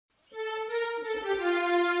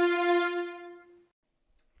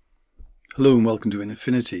Hello and welcome to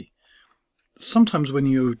Affinity. Sometimes when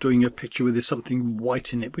you're doing a picture where there's something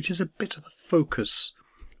white in it, which is a bit of the focus,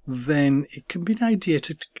 then it can be an idea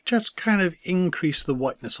to just kind of increase the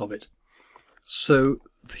whiteness of it. So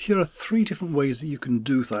here are three different ways that you can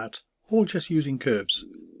do that, all just using curves.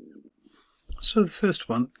 So the first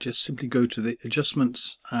one, just simply go to the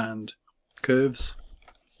adjustments and curves,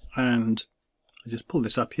 and I just pull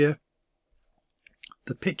this up here.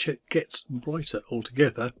 The picture gets brighter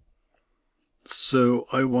altogether. So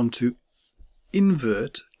I want to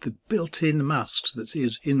invert the built-in masks that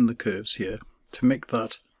is in the curves here to make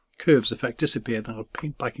that curves effect disappear. Then I'll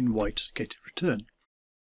paint back in white to get it return.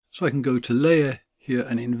 So I can go to layer here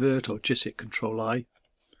and invert, or just hit Ctrl-I.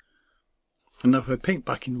 And now if I paint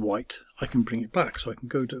back in white, I can bring it back. So I can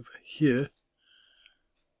go over here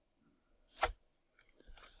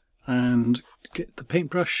and get the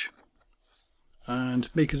paintbrush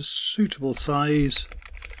and make it a suitable size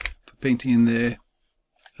for painting in there.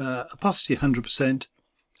 Opacity 100%,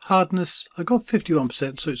 hardness I got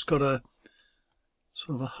 51%, so it's got a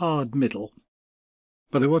sort of a hard middle,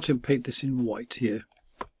 but I want to paint this in white here.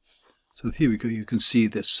 So here we go, you can see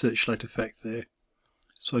this searchlight effect there.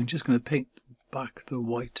 So I'm just going to paint back the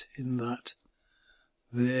white in that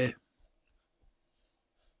there.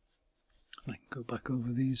 I can go back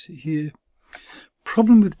over these here.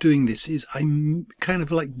 Problem with doing this is I'm kind of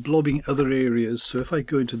like blobbing other areas. So if I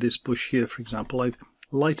go into this bush here, for example, I've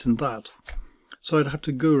lightened that, so I'd have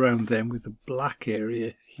to go around them with the black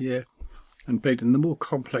area here and paint. And the more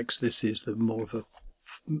complex this is, the more of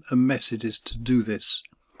a mess it is to do this.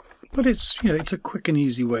 But it's, you know, it's a quick and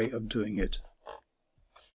easy way of doing it.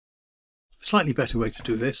 A slightly better way to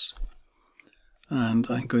do this, and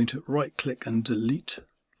I'm going to right click and delete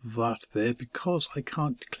that there because I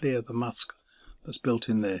can't clear the mask that's built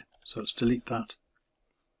in there. So let's delete that.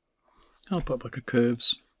 I'll put back a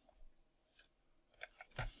curves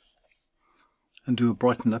and do a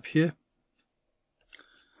brighten up here,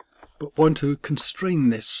 but want to constrain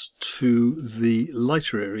this to the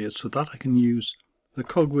lighter areas so that I can use the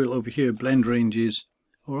cogwheel over here, blend ranges,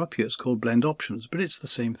 or up here it's called blend options, but it's the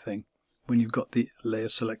same thing when you've got the layer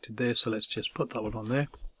selected there. So let's just put that one on there,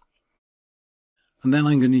 and then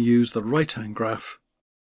I'm going to use the right hand graph.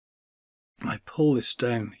 I pull this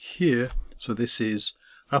down here, so this is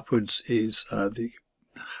upwards is the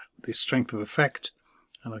strength of effect,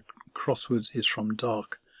 and crosswards is from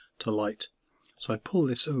dark to light. So I pull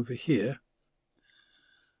this over here,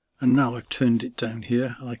 and now I've turned it down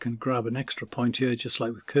here, and I can grab an extra point here just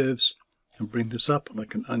like with curves and bring this up, and I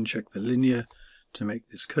can uncheck the linear to make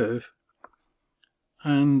this curve,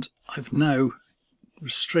 and I've now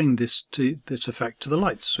restrained this effect to the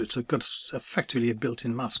light, so it's got effectively a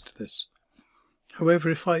built-in mask to this. However,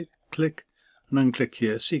 if I click and unclick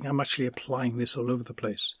here, seeing I'm actually applying this all over the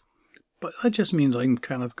place. But that just means I'm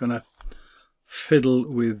kind of going to fiddle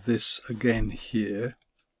with this again here.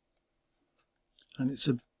 And it's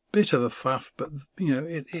a bit of a faff, but you know,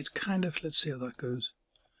 it kind of, let's see how that goes.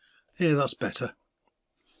 Yeah, that's better.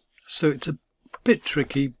 So it's a bit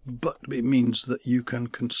tricky, but it means that you can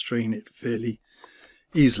constrain it fairly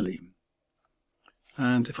easily.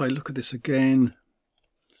 And if I look at this again,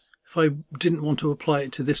 if I didn't want to apply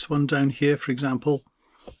it to this one down here, for example,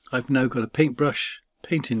 I've now got a paintbrush,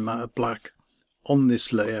 paint in matte black on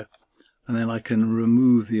this layer, and then I can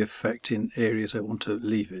remove the effect in areas I want to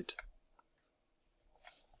leave it.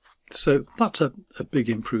 So that's a big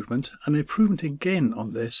improvement. An improvement again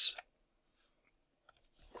on this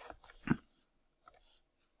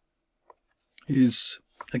is,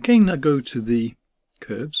 again, I go to the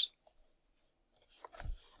curves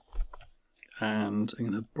and I'm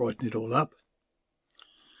going to brighten it all up.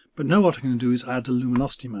 But now what I'm going to do is add a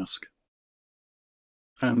luminosity mask.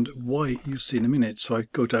 And why, you see in a minute. So I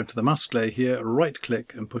go down to the mask layer here, right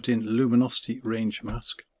click and put in luminosity range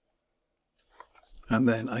mask. And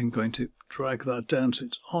then I'm going to drag that down so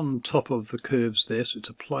it's on top of the curves there, so it's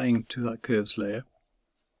applying to that curves layer.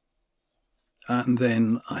 And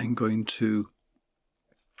then I'm going to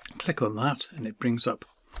click on that and it brings up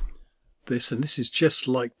this, and this is just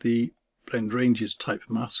like the blend ranges type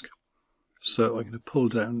mask. So I'm going to pull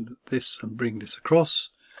down this and bring this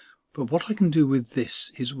across. But what I can do with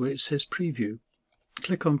this is where it says preview,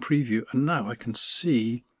 click on preview, and now I can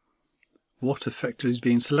see what effect is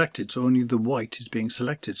being selected. So only the white is being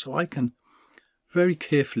selected. So I can very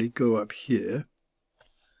carefully go up here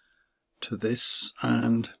to this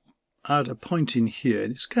and add a point in here.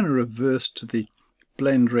 It's kind of reversed to the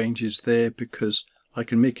blend ranges there because I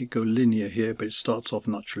can make it go linear here, but it starts off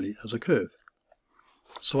naturally as a curve.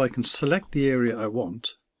 So I can select the area I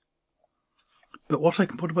want, But what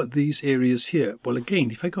about these areas here? Well,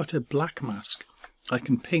 again, if I got a black mask, I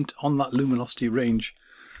can paint on that luminosity range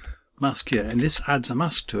mask here, and this adds a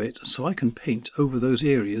mask to it, so I can paint over those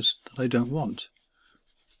areas that I don't want.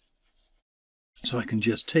 So I can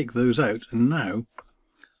just take those out, and now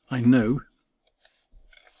I know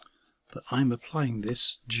that I'm applying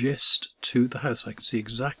this just to the house. I can see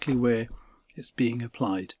exactly where it's being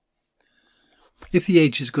applied. If the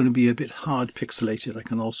edge is going to be a bit hard pixelated, I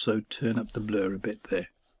can also turn up the blur a bit there.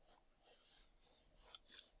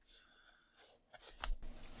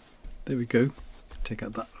 There we go. Take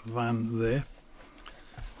out that van there.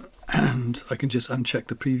 And I can just uncheck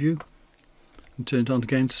the preview and turn it on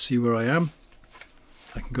again to see where I am.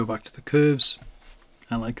 I can go back to the curves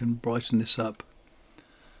and I can brighten this up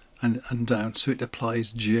and down so it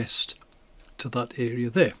applies just to that area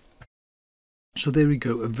there. So there we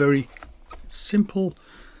go, a very simple,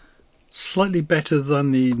 slightly better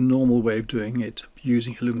than the normal way of doing it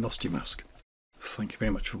using a luminosity mask. Thank you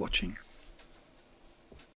very much for watching.